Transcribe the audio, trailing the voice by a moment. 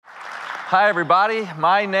Hi, everybody.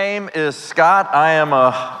 My name is Scott. I am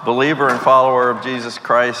a believer and follower of Jesus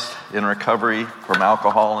Christ in recovery from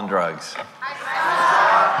alcohol and drugs.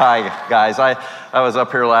 Hi, guys. I was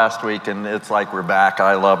up here last week, and it's like we're back.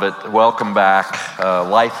 I love it. Welcome back.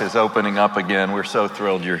 Life is opening up again. We're so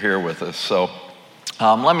thrilled you're here with us. So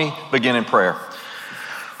let me begin in prayer.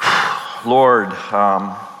 Lord,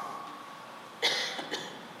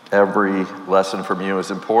 every lesson from you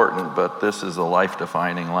is important, but this is a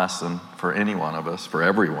life-defining lesson for any one of us, for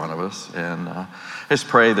every one of us. And I just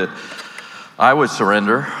pray that I would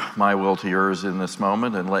surrender my will to yours in this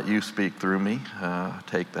moment and let you speak through me,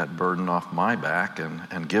 take that burden off my back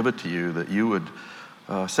and give it to you, that you would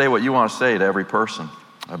say what you want to say to every person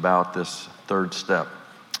about this third step,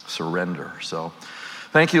 surrender. So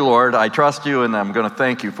thank you, Lord. I trust you, and I'm going to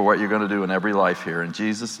thank you for what you're going to do in every life here. In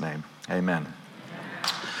Jesus' name, amen.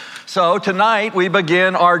 So tonight we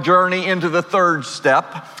begin our journey into the third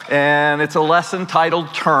step, and it's a lesson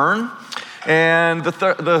titled Turn. And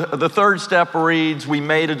the third step reads, we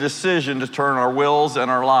made a decision to turn our wills and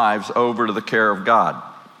our lives over to the care of God.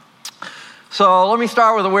 So let me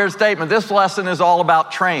start with a weird statement. This lesson is all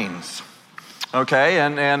about trains. Okay,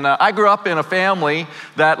 and I grew up in a family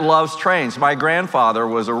that loves trains. My grandfather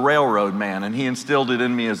was a railroad man, and he instilled it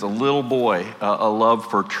in me as a little boy, a love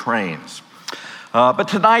for trains. But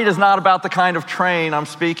tonight is not about the kind of train I'm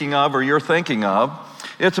speaking of or you're thinking of.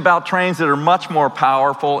 It's about trains that are much more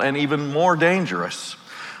powerful and even more dangerous.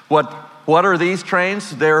 What are these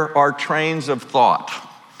trains? There are trains of thought.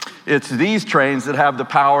 It's these trains that have the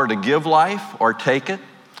power to give life or take it,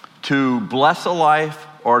 to bless a life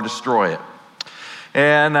or destroy it.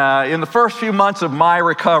 And in the first few months of my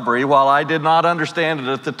recovery, while I did not understand it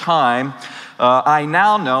at the time, I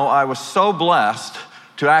now know I was so blessed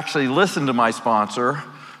to actually listen to my sponsor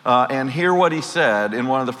and hear what he said in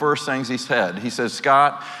one of the first things he said. He says,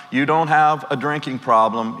 Scott, you don't have a drinking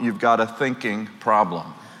problem, you've got a thinking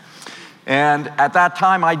problem. And at that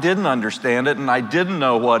time, I didn't understand it, and I didn't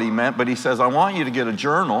know what he meant, but he says, I want you to get a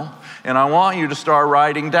journal, and I want you to start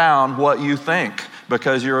writing down what you think,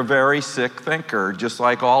 because you're a very sick thinker, just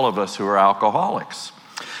like all of us who are alcoholics.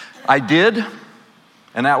 I did,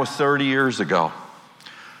 and that was 30 years ago.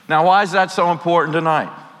 Now, why is that so important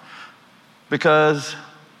tonight? Because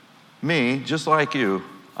me, just like you,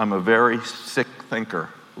 I'm a very sick thinker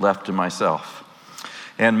left to myself.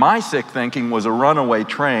 And my sick thinking was a runaway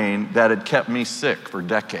train that had kept me sick for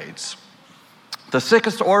decades. The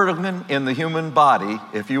sickest organ in the human body,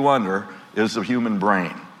 if you wonder, is the human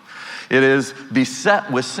brain. It is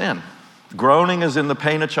beset with sin. Groaning is in the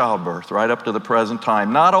pain of childbirth right up to the present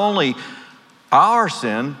time. Not only our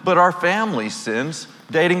sin, but our family's sins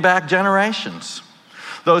dating back generations.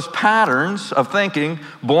 Those patterns of thinking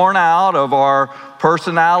born out of our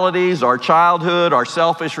personalities, our childhood, our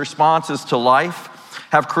selfish responses to life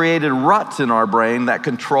have created ruts in our brain that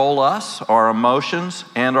control us, our emotions,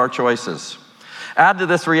 and our choices. Add to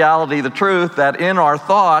this reality the truth that in our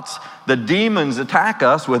thoughts, the demons attack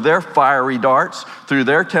us with their fiery darts through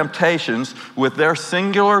their temptations with their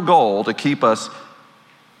singular goal to keep us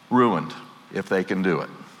ruined if they can do it.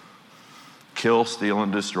 Kill, steal,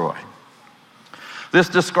 and destroy. This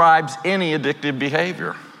describes any addictive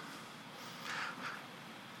behavior.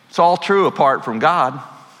 It's all true apart from God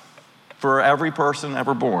for every person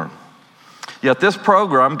ever born. Yet this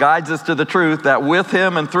program guides us to the truth that with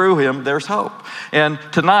him and through him, there's hope. And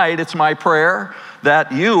tonight, it's my prayer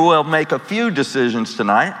that you will make a few decisions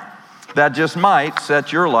tonight that just might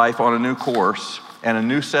set your life on a new course and a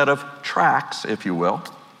new set of tracks, if you will.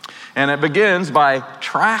 And it begins by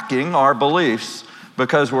tracking our beliefs,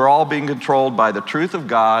 because we're all being controlled by the truth of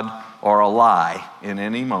God or a lie in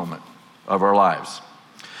any moment of our lives.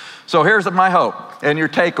 So here's my hope and your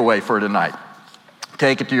takeaway for tonight.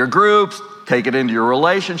 Take it to your groups, take it into your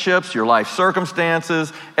relationships, your life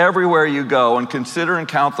circumstances, everywhere you go, and consider and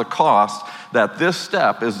count the cost that this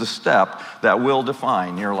step is the step that will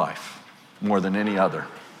define your life more than any other.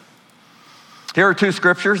 Here are two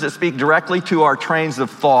scriptures that speak directly to our trains of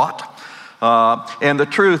thought and the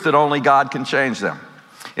truth that only God can change them.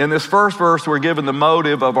 In this first verse, we're given the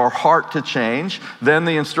motive of our heart to change, then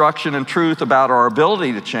the instruction and truth about our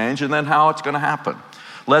ability to change, and then how it's going to happen.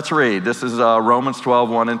 Let's read. This is Romans 12,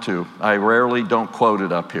 1 and 2. I rarely don't quote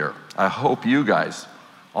it up here. I hope you guys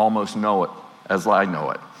almost know it as I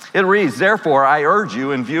know it. It reads, therefore, I urge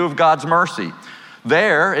you in view of God's mercy.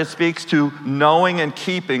 There, it speaks to knowing and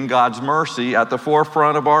keeping God's mercy at the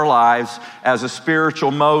forefront of our lives as a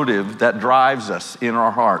spiritual motive that drives us in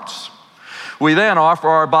our hearts. We then offer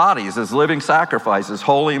our bodies as living sacrifices,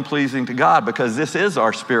 holy and pleasing to God, because this is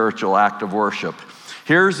our spiritual act of worship.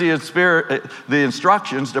 Here's the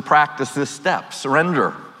instructions to practice this step.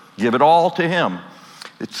 Surrender. Give it all to him.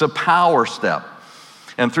 It's a power step.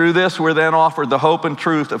 And through this, we're then offered the hope and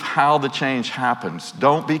truth of how the change happens.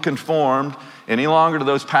 Don't be conformed any longer to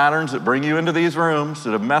those patterns that bring you into these rooms,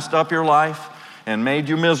 that have messed up your life and made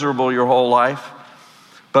you miserable your whole life.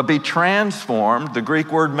 But be transformed. The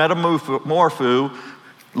Greek word metamorpho,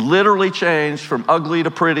 literally changed from ugly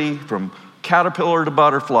to pretty, from caterpillar to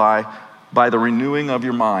butterfly, by the renewing of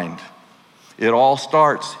your mind. It all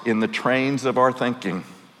starts in the trains of our thinking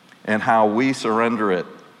and how we surrender it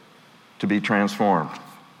to be transformed.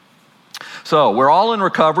 So we're all in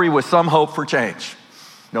recovery with some hope for change.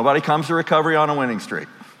 Nobody comes to recovery on a winning streak.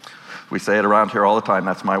 We say it around here all the time.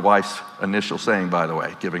 That's my wife's initial saying, by the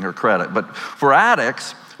way, giving her credit. But for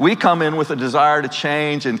addicts, we come in with a desire to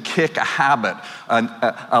change and kick a habit,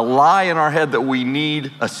 a lie in our head that we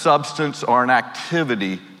need a substance or an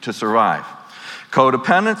activity to survive.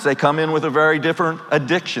 Codependents, they come in with a very different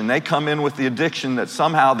addiction. They come in with the addiction that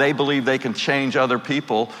somehow they believe they can change other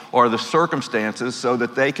people or the circumstances so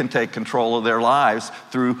that they can take control of their lives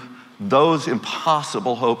through those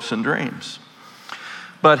impossible hopes and dreams.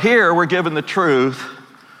 But here we're given the truth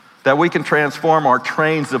that we can transform our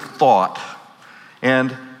trains of thought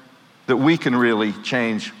and that we can really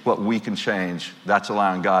change what we can change. That's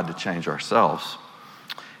allowing God to change ourselves.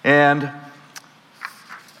 And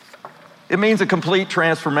it means a complete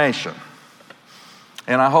transformation.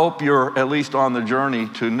 And I hope you're at least on the journey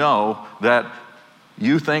to know that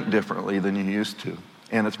you think differently than you used to.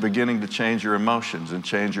 And it's beginning to change your emotions and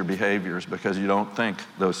change your behaviors because you don't think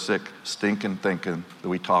those sick, stinking thinking that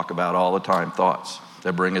we talk about all the time, thoughts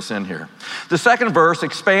that bring us in here. The second verse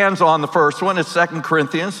expands on the first one. It's 2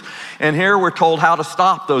 Corinthians. And here we're told how to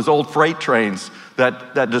stop those old freight trains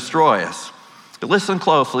that destroy us. Listen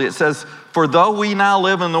closely. It says, "For though we now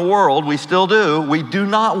live in the world," we still do, "we do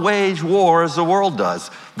not wage war as the world does.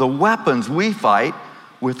 The weapons we fight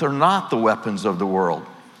with are not the weapons of the world.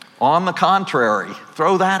 On the contrary,"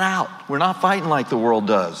 throw that out. We're not fighting like the world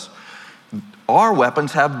does. "Our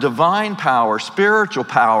weapons have divine power, spiritual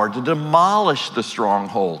power to demolish the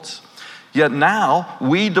strongholds. Yet now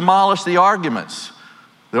we demolish the arguments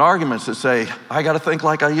that say, I got to think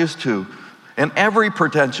like I used to, and every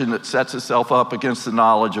pretension that sets itself up against the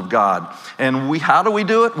knowledge of God. And how do we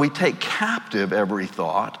do it? We take captive every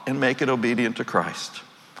thought and make it obedient to Christ."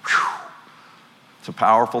 Whew. It's a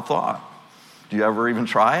powerful thought. Do you ever even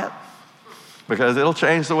try it? Because it'll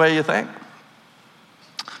change the way you think.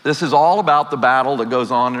 This is all about the battle that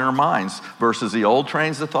goes on in our minds versus the old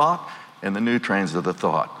trains of thought and the new trains of the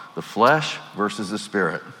thought. The flesh versus the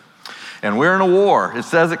spirit. And we're in a war. It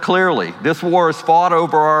says it clearly. This war is fought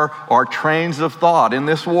over our trains of thought. In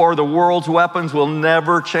this war, the world's weapons will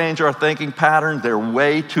never change our thinking pattern. They're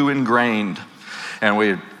way too ingrained.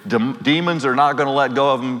 And demons are not going to let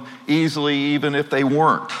go of them easily, even if they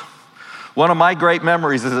weren't. One of my great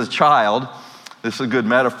memories as a child, this is a good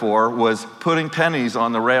metaphor, was putting pennies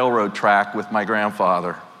on the railroad track with my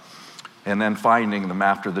grandfather and then finding them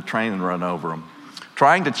after the train had run over them.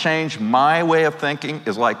 Trying to change my way of thinking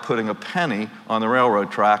is like putting a penny on the railroad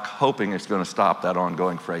track, hoping it's going to stop that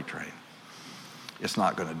ongoing freight train. It's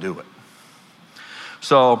not going to do it.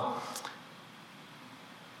 So,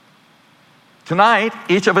 tonight,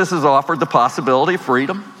 each of us is offered the possibility of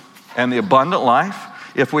freedom and the abundant life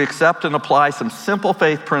if we accept and apply some simple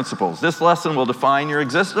faith principles. This lesson will define your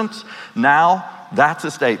existence. Now, that's a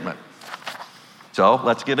statement. So,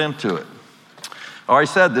 let's get into it. I already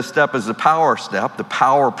said this step is the power step, the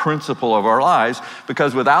power principle of our lives,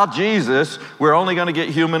 because without Jesus, we're only going to get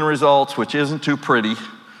human results, which isn't too pretty.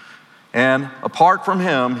 And apart from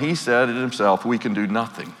him, he said it himself, we can do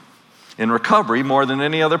nothing. In recovery, more than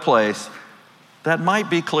any other place, that might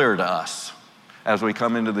be clear to us as we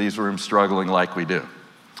come into these rooms struggling like we do.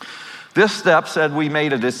 This step said we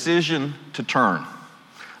made a decision to turn.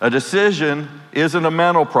 A decision isn't a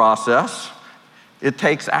mental process. It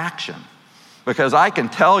takes action. Because I can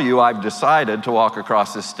tell you I've decided to walk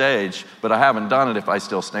across this stage, but I haven't done it if I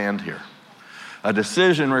still stand here. A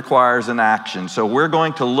decision requires an action. So we're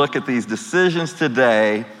going to look at these decisions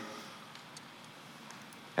today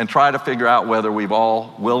and try to figure out whether we're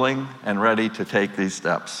all willing and ready to take these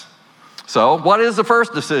steps. So what is the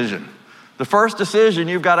first decision? The first decision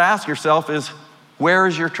you've got to ask yourself is, where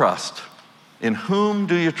is your trust? In whom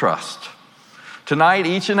do you trust? Tonight,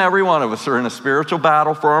 each and every one of us are in a spiritual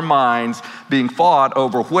battle for our minds being fought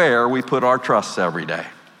over where we put our trusts every day.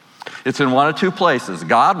 It's in one of two places,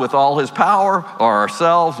 God with all his power or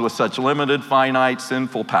ourselves with such limited, finite,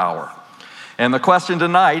 sinful power. And the question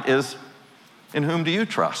tonight is, in whom do you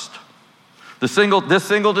trust? This single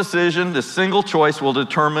decision, this single choice will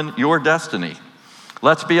determine your destiny.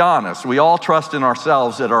 Let's be honest, we all trust in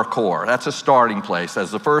ourselves at our core. That's a starting place.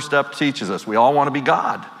 As the first step teaches us, we all want to be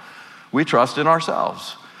God. We trust in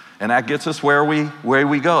ourselves, and that gets us where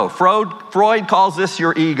we go. Freud calls this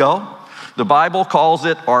your ego. The Bible calls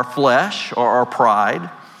it our flesh or our pride.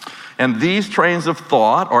 And these trains of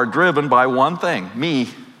thought are driven by one thing: me,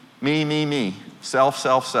 self,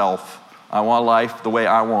 self, self. I want life the way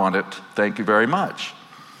I want it. Thank you very much.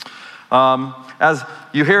 As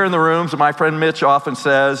you hear in the rooms, my friend Mitch often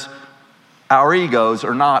says, our egos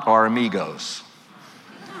are not our amigos.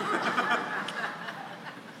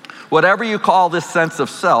 Whatever you call this sense of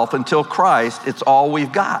self, until Christ, it's all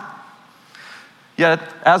we've got. Yet,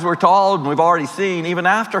 as we're told, and we've already seen, even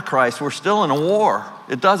after Christ, we're still in a war.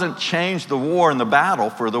 It doesn't change the war and the battle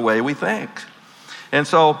for the way we think. And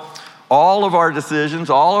so, all of our decisions,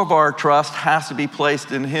 all of our trust has to be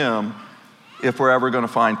placed in Him if we're ever going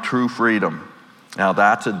to find true freedom. Now,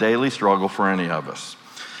 that's a daily struggle for any of us.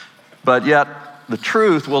 But yet, the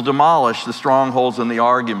truth will demolish the strongholds and the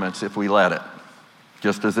arguments if we let it,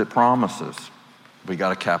 just as it promises. We got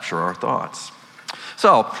to capture our thoughts.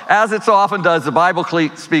 So, as it so often does, the Bible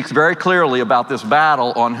speaks very clearly about this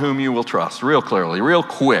battle on whom you will trust, real clearly, real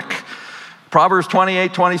quick. Proverbs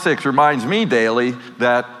 28:26 reminds me daily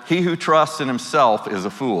that he who trusts in himself is a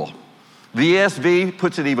fool. The ESV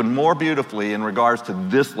puts it even more beautifully in regards to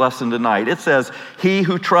this lesson tonight. It says, he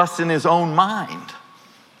who trusts in his own mind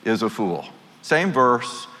is a fool. Same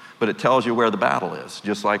verse, but it tells you where the battle is,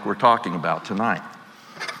 just like we're talking about tonight.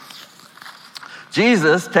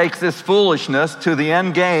 Jesus takes this foolishness to the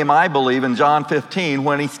end game, I believe, in John 15,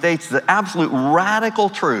 when he states the absolute radical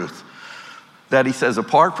truth that he says,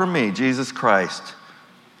 apart from me, Jesus Christ,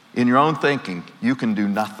 in your own thinking, you can do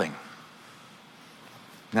nothing.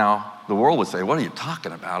 Now, the world would say, what are you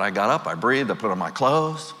talking about? I got up, I breathed, I put on my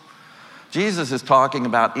clothes. Jesus is talking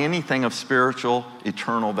about anything of spiritual,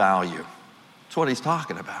 eternal value. That's what he's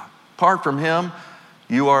talking about. Apart from him,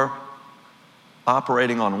 you are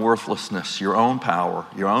operating on worthlessness, your own power,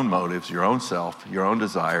 your own motives, your own self, your own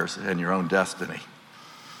desires, and your own destiny.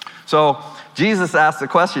 So Jesus asked the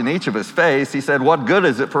question each of us face. He said, what good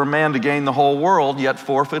is it for a man to gain the whole world yet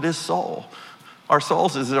forfeit his soul? Our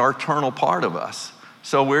souls is our eternal part of us.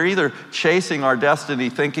 So we're either chasing our destiny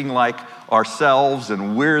thinking like ourselves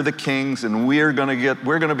and we're the kings and we're going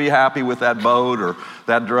to be happy with that boat or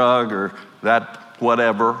that drug or that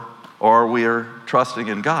whatever, or we're trusting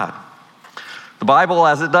in God. The Bible,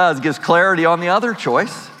 as it does, gives clarity on the other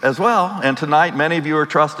choice as well. And tonight, many of you are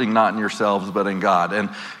trusting not in yourselves, but in God. And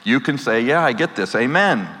you can say, yeah, I get this.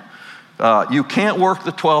 Amen. You can't work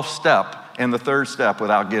the 12th step and the third step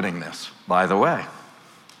without getting this, by the way.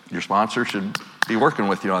 Your sponsor should be working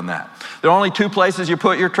with you on that. There are only two places you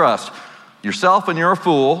put your trust. Yourself and you're a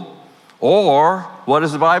fool. Or, what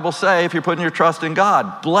does the Bible say if you're putting your trust in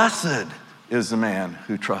God? Blessed is the man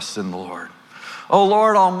who trusts in the Lord. Oh,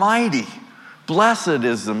 Lord Almighty, blessed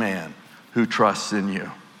is the man who trusts in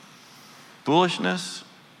you. Foolishness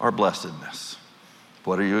or blessedness?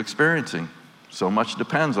 What are you experiencing? So much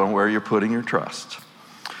depends on where you're putting your trust.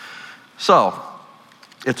 So,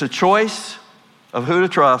 it's a choice of who to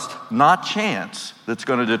trust, not chance, that's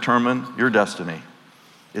going to determine your destiny.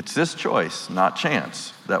 It's this choice, not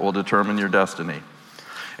chance, that will determine your destiny.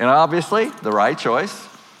 And obviously, the right choice,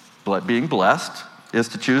 being blessed, is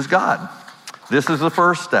to choose God. This is the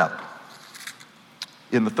first step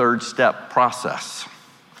in the third step process.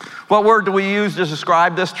 What word do we use to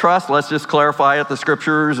describe this trust? Let's just clarify it, the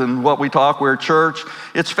scriptures and what we talk, we're church.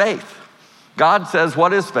 It's faith. God says,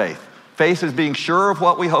 what is faith? Faith is being sure of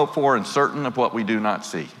what we hope for and certain of what we do not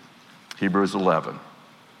see. Hebrews 11.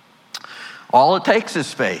 All it takes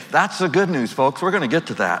is faith. That's the good news, folks. We're going to get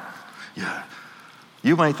to that. Yeah.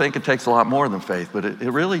 You may think it takes a lot more than faith, but it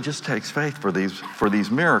really just takes faith for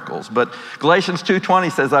these miracles. But Galatians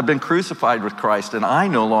 2:20 says, I've been crucified with Christ, and I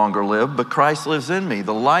no longer live, but Christ lives in me.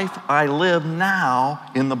 The life I live now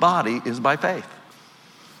in the body is by faith.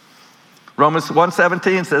 Romans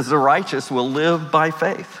 1:17 says, the righteous will live by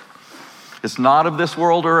faith. It's not of this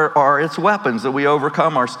world or its weapons that we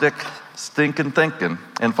overcome our stinking thinking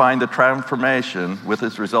and find the transformation with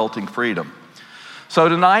its resulting freedom. So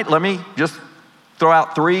tonight, let me just throw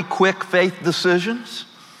out 3 quick faith decisions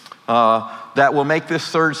that will make this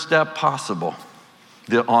third step possible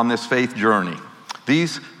on this faith journey.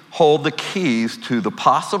 These hold the keys to the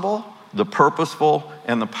possible, the purposeful,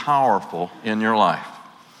 and the powerful in your life.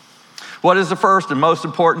 What is the first and most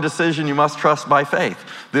important decision you must trust by faith?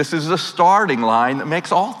 This is the starting line that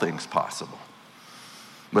makes all things possible.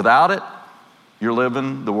 Without it, you're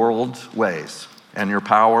living the world's ways and you're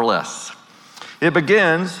powerless. It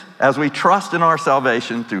begins as we trust in our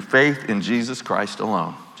salvation through faith in Jesus Christ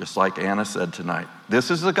alone, just like Anna said tonight. This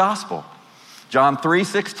is the gospel. John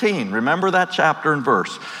 3:16, remember that chapter and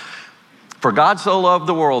verse. For God so loved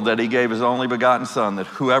the world that he gave his only begotten Son, that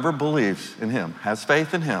whoever believes in him, has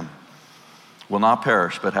faith in him, will not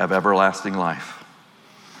perish but have everlasting life.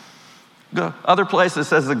 The other place it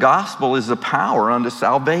says the gospel is the power unto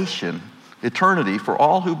salvation, eternity for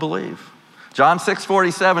all who believe. John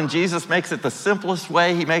 6:47, Jesus makes it the simplest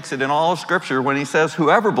way he makes it in all of Scripture when he says,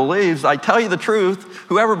 whoever believes, I tell you the truth,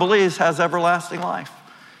 whoever believes has everlasting life.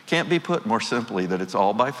 Can't be put more simply that it's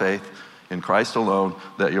all by faith in Christ alone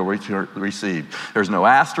that you'll receive. There's no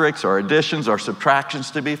asterisks or additions or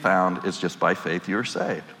subtractions to be found. It's just by faith you're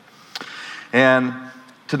saved. And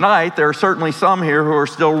tonight, there are certainly some here who are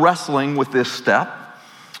still wrestling with this step.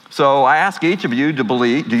 So I ask each of you to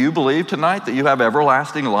believe, do you believe tonight that you have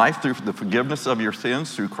everlasting life through the forgiveness of your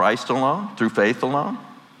sins through Christ alone, through faith alone?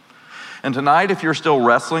 And tonight, if you're still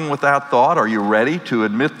wrestling with that thought, are you ready to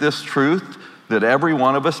admit this truth that every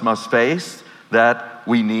one of us must face, that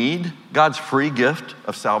we need God's free gift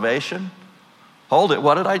of salvation? Hold it,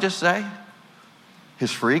 what did I just say?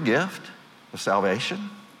 His free gift of salvation?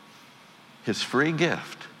 His free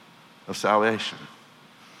gift of salvation.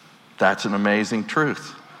 That's an amazing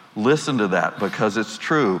truth. Listen to that because it's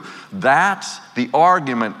true. That's the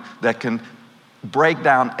argument that can break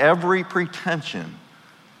down every pretension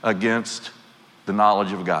against the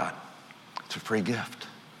knowledge of God. It's a free gift.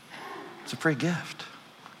 It's a free gift.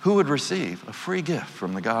 Who would receive a free gift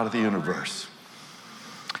from the God of the universe?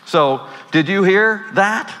 So, did you hear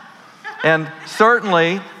that? And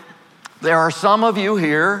certainly, there are some of you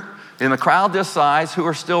here in a crowd this size who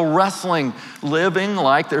are still wrestling, living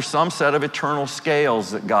like there's some set of eternal scales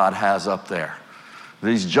that God has up there.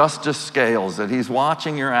 These justice scales that he's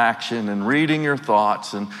watching your action and reading your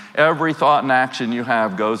thoughts, and every thought and action you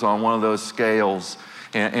have goes on one of those scales,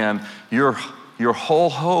 and your whole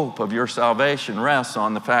hope of your salvation rests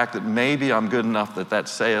on the fact that maybe I'm good enough that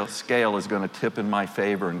scale is going to tip in my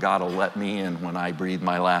favor and God will let me in when I breathe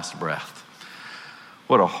my last breath.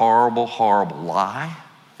 What a horrible, horrible lie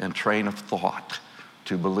and train of thought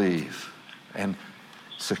to believe and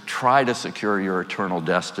try to secure your eternal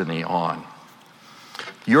destiny on.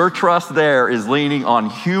 Your trust there is leaning on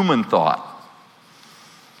human thought,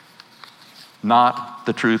 not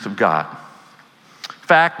the truth of God. In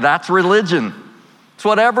fact, that's religion. It's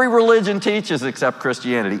what every religion teaches except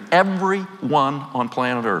Christianity. Everyone on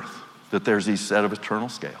planet Earth, that there's these set of eternal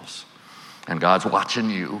scales. And God's watching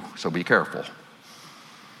you, so be careful.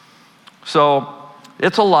 So,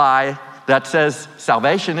 it's a lie that says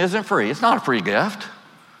salvation isn't free. It's not a free gift.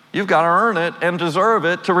 You've got to earn it and deserve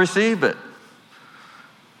it to receive it.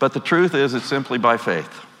 But the truth is, it's simply by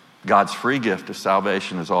faith. God's free gift of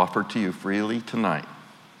salvation is offered to you freely tonight.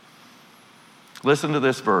 Listen to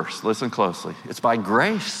this verse. Listen closely. It's by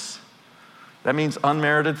grace. That means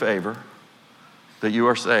unmerited favor that you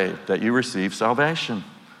are saved, that you receive salvation.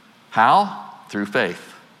 How? Through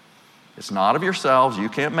faith. It's not of yourselves. You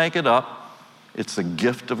can't make it up. It's the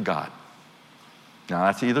gift of God. Now,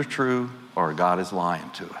 that's either true or God is lying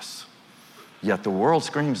to us. Yet the world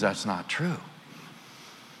screams that's not true.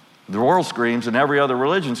 The world screams, and every other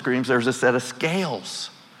religion screams, there's a set of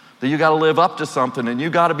scales that you got to live up to something, and you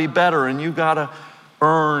got to be better, and you got to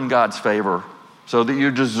earn God's favor so that you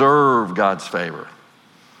deserve God's favor.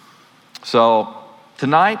 So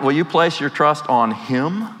tonight, will you place your trust on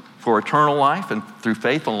him for eternal life and through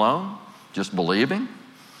faith alone, just believing?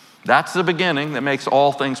 That's the beginning that makes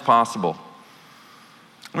all things possible.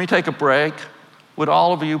 Let me take a break. Would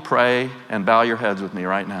all of you pray and bow your heads with me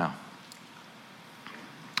right now?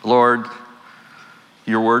 Lord,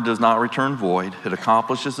 your word does not return void. It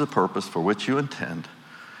accomplishes the purpose for which you intend,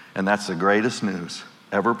 and that's the greatest news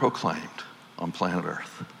ever proclaimed on planet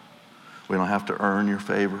Earth. We don't have to earn your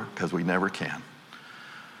favor because we never can.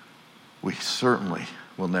 We certainly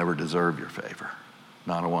will never deserve your favor,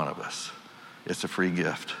 not a one of us. It's a free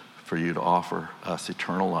gift for you to offer us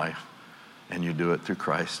eternal life, and you do it through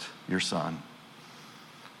Christ, your Son.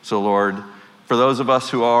 So Lord, for those of us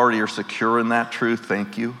who already are secure in that truth,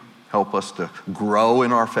 thank you. Help us to grow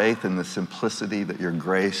in our faith in the simplicity that your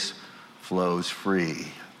grace flows free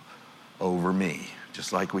over me,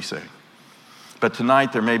 just like we sing. But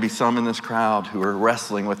tonight there may be some in this crowd who are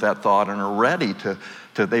wrestling with that thought and are ready to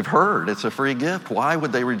they've heard it's a free gift. Why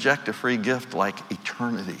would they reject a free gift like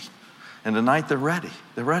eternity? And tonight they're ready.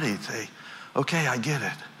 They're ready to say, okay, I get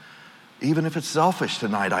it. Even if it's selfish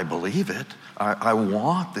tonight, I believe it. I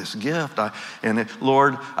want this gift.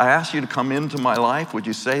 Lord, I ask you to come into my life. Would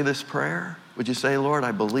you say this prayer? Would you say, Lord,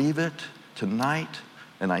 I believe it tonight,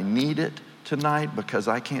 and I need it tonight because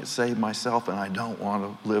I can't save myself and I don't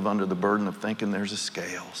want to live under the burden of thinking there's a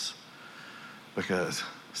scales. Because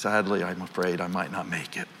sadly, I'm afraid I might not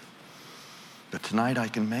make it. But tonight I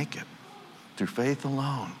can make it through faith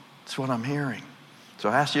alone. That's what I'm hearing. So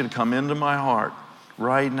I ask you to come into my heart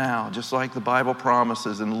right now, just like the Bible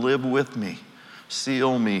promises, and live with me.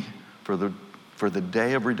 Seal me for the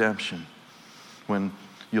day of redemption when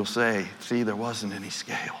you'll say, see, there wasn't any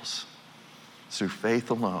scales. It's through faith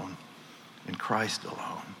alone, in Christ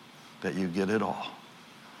alone, that you get it all.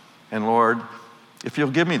 And Lord, if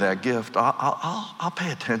you'll give me that gift, I'll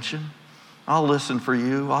pay attention. I'll listen for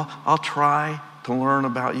you. I'll try to learn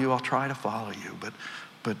about you. I'll try to follow you.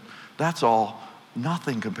 But that's all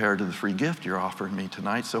nothing compared to the free gift you're offering me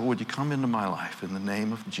tonight. So would you come into my life in the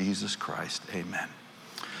name of Jesus Christ? Amen.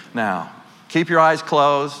 Now, keep your eyes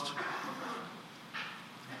closed.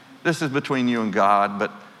 This is between you and God,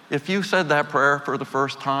 but if you said that prayer for the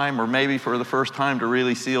first time, or maybe for the first time to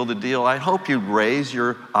really seal the deal, I hope you'd raise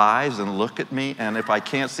your eyes and look at me. And if I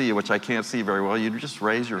can't see you, which I can't see very well, you'd just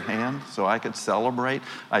raise your hand so I could celebrate.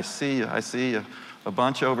 I see you. I see a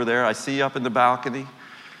bunch over there. I see you up in the balcony.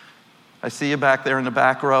 I see you back there in the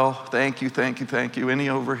back row. Thank you, thank you, thank you. Any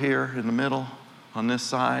over here in the middle on this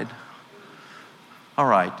side? All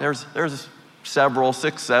right, there's several,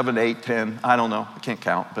 6, 7, 8, 10. I don't know. I can't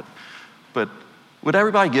count, but would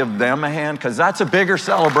everybody give them a hand? Because that's a bigger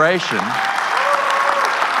celebration.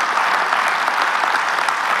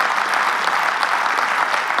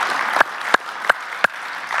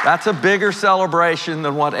 That's a bigger celebration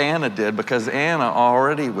than what Anna did, because Anna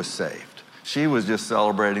already was saved. She was just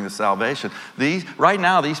celebrating the salvation. Right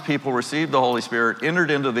now, these people received the Holy Spirit,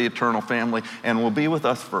 entered into the eternal family, and will be with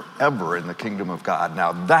us forever in the kingdom of God.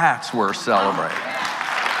 Now that's worth celebrating.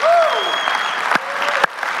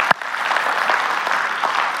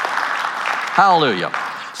 Hallelujah.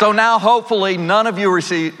 So now hopefully none of you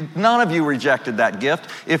rejected that gift.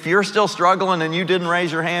 If you're still struggling and you didn't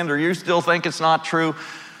raise your hand, or you still think it's not true,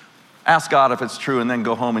 ask God if it's true, and then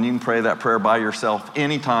go home and you can pray that prayer by yourself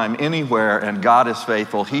anytime, anywhere, and God is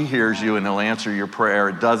faithful. He hears you and he'll answer your prayer.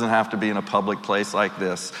 It doesn't have to be in a public place like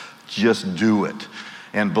this. Just do it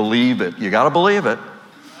and believe it. You got to believe it.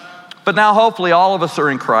 But now hopefully all of us are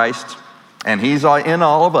in Christ, and he's in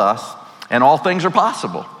all of us, and all things are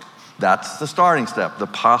possible. That's the starting step, the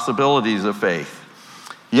possibilities of faith.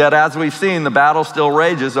 Yet, as we've seen, the battle still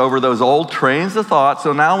rages over those old trains of thought.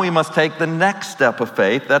 So now we must take the next step of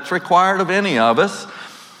faith that's required of any of us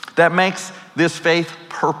that makes this faith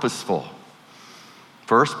purposeful.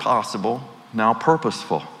 First possible, now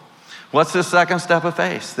purposeful. What's the second step of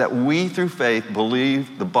faith? That we, through faith,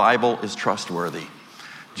 believe the Bible is trustworthy.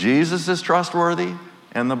 Jesus is trustworthy,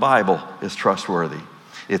 and the Bible is trustworthy.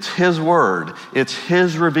 It's his word. It's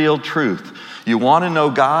his revealed truth. You want to know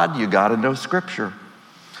God, you got to know Scripture.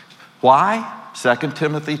 Why? 2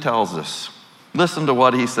 Timothy tells us. Listen to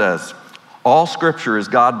what he says. All Scripture is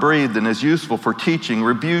God-breathed and is useful for teaching,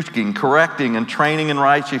 rebuking, correcting, and training in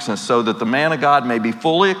righteousness, so that the man of God may be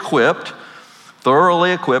fully equipped,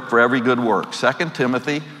 thoroughly equipped for every good work. 2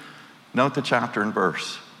 Timothy, note the chapter and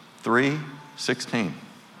verse, 3:16.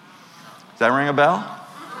 Does that ring a bell?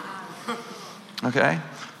 Okay.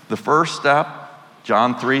 The first step,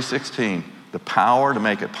 John 3:16. The power to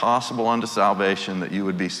make it possible unto salvation that you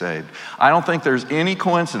would be saved. I don't think there's any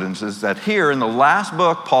coincidences that here in the last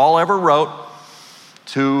book Paul ever wrote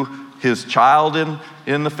to his child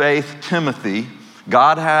in the faith, Timothy,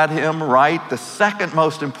 God had him write the second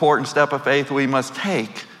most important step of faith we must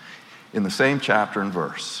take in the same chapter and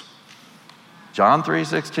verse. John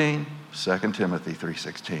 3:16, 2 Timothy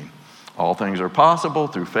 3:16. All things are possible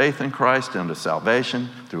through faith in Christ unto salvation,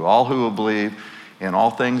 through all who will believe. And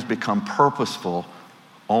all things become purposeful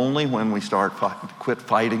only when we quit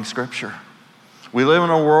fighting Scripture. We live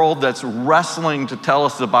in a world that's wrestling to tell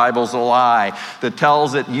us the Bible's a lie, that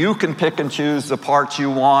tells that you can pick and choose the parts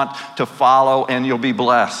you want to follow and you'll be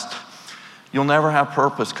blessed. You'll never have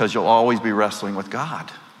purpose because you'll always be wrestling with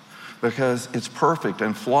God, because it's perfect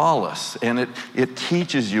and flawless, and it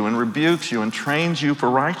teaches you and rebukes you and trains you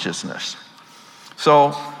for righteousness.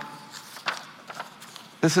 So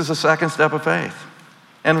this is the second step of faith.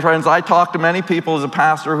 And friends, I talk to many people as a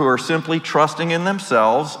pastor who are simply trusting in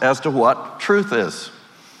themselves as to what truth is.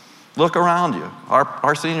 Look around you.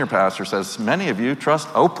 Our senior pastor says, many of you trust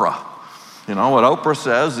Oprah. You know, what Oprah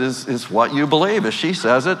says is what you believe. If she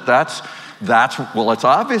says it, that's well, it's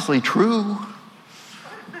obviously true.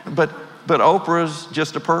 But Oprah's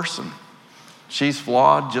just a person. She's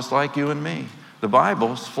flawed just like you and me. The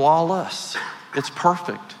Bible's flawless. It's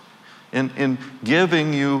perfect in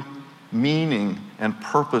giving you meaning and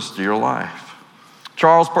purpose to your life.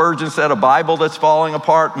 Charles Spurgeon said, a Bible that's falling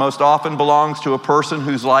apart most often belongs to a person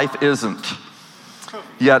whose life isn't.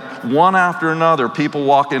 Yet one after another, people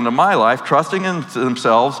walk into my life trusting in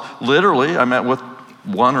themselves. Literally, I met with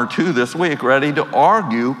one or two this week ready to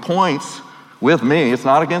argue points with me. It's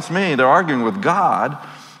not against me. They're arguing with God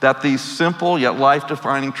that these simple yet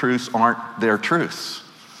life-defining truths aren't their truths.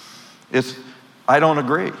 I don't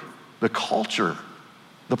agree. The culture,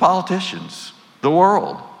 the politicians, the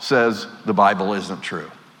world says the Bible isn't true.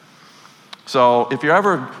 So if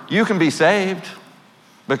you can be saved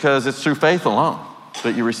because it's through faith alone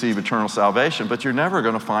that you receive eternal salvation, but you're never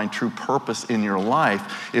going to find true purpose in your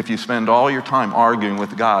life if you spend all your time arguing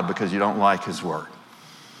with God because you don't like His Word.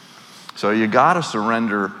 So you got to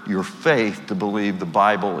surrender your faith to believe the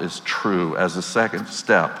Bible is true as a second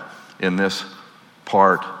step in this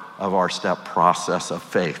part of our step process of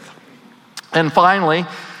faith. And finally,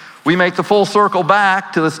 we make the full circle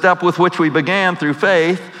back to the step with which we began through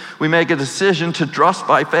faith. We make a decision to trust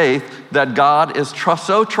by faith that God is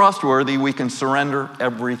so trustworthy we can surrender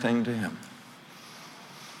everything to Him.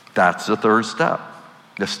 That's the third step,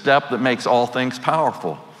 the step that makes all things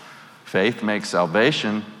powerful. Faith makes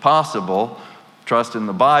salvation possible. Trust in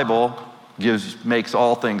the Bible makes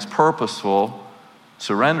all things purposeful.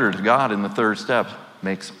 Surrender to God in the third step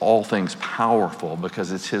makes all things powerful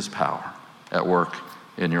because it's His power at work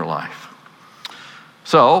in your life.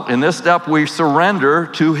 So, in this step, we surrender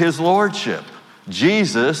to His lordship.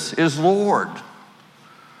 Jesus is Lord.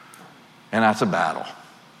 And that's a battle.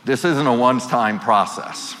 This isn't a one-time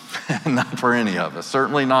process. Not for any of us.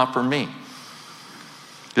 Certainly not for me.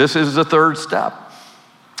 This is the third step.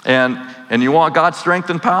 And you want God's strength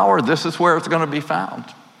and power, this is where it's going to be found.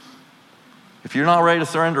 If you're not ready to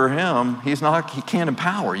surrender to Him, He can't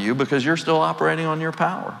empower you because you're still operating on your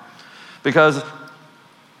power. Because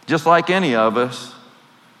just like any of us,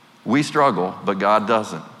 we struggle, but God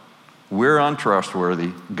doesn't. We're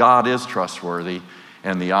untrustworthy. God is trustworthy.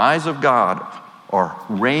 And the eyes of God are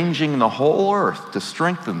ranging the whole earth to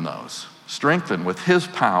strengthen with His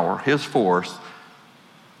power, His force,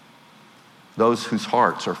 those whose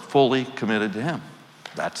hearts are fully committed to Him.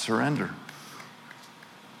 That's surrender.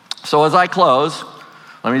 So as I close,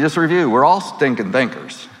 let me just review. We're all stinking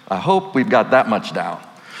thinkers. I hope we've got that much down.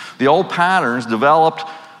 The old patterns developed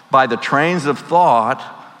by the trains of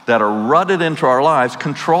thought that are rutted into our lives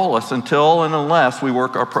control us until and unless we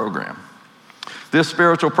work our program. This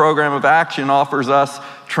spiritual program of action offers us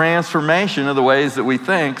transformation of the ways that we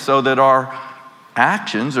think so that our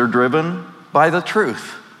actions are driven by the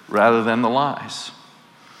truth rather than the lies.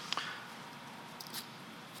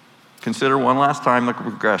 Consider one last time the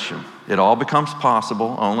progression. It all becomes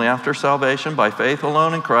possible only after salvation, by faith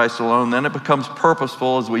alone in Christ alone. Then it becomes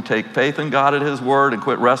purposeful as we take faith in God at His Word and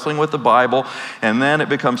quit wrestling with the Bible. And then it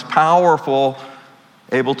becomes powerful,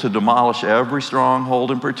 able to demolish every stronghold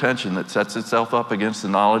and pretension that sets itself up against the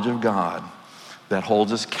knowledge of God, that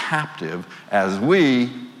holds us captive as we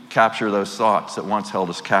capture those thoughts that once held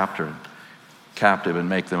us captive and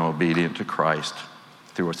make them obedient to Christ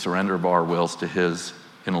through a surrender of our wills to His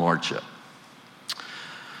in lordship.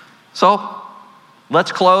 So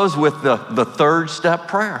let's close with the third step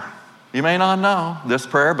prayer. You may not know this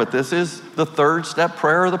prayer, but this is the third step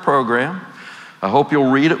prayer of the program. I hope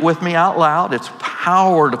you'll read it with me out loud. It's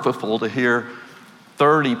powerful to hear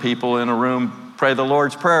 30 people in a room pray the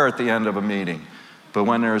Lord's Prayer at the end of a meeting. But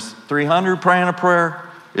when there's 300 praying a prayer,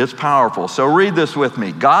 it's powerful. So read this with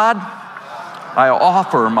me. God, I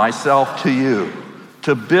offer myself to you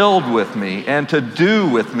to build with me and to do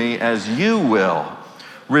with me as you will.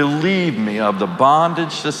 Relieve me of the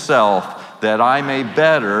bondage to self that I may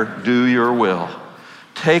better do your will.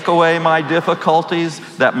 Take away my difficulties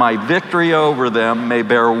that my victory over them may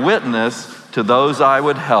bear witness to those I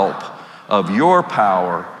would help of your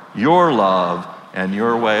power, your love, and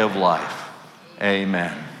your way of life.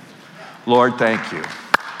 Amen. Lord, thank you.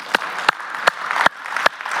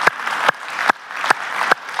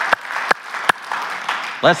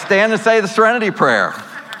 Let's stand and say the Serenity Prayer.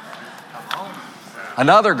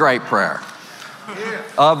 Another great prayer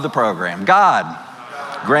of the program. God,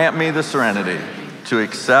 grant me the serenity to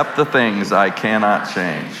accept the things I cannot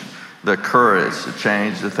change, the courage to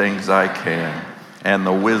change the things I can, and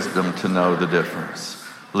the wisdom to know the difference.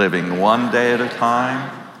 Living one day at a time,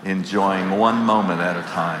 enjoying one moment at a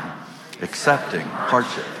time, accepting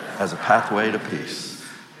hardship as a pathway to peace,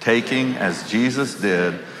 taking, as Jesus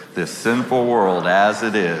did, this sinful world as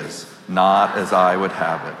it is, not as I would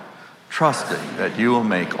have it, trusting that you will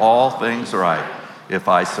make all things right if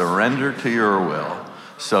I surrender to your will,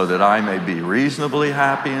 so that I may be reasonably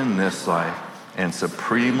happy in this life and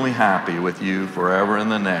supremely happy with you forever in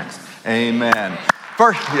the next. Amen.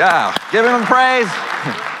 Yeah, give him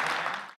praise.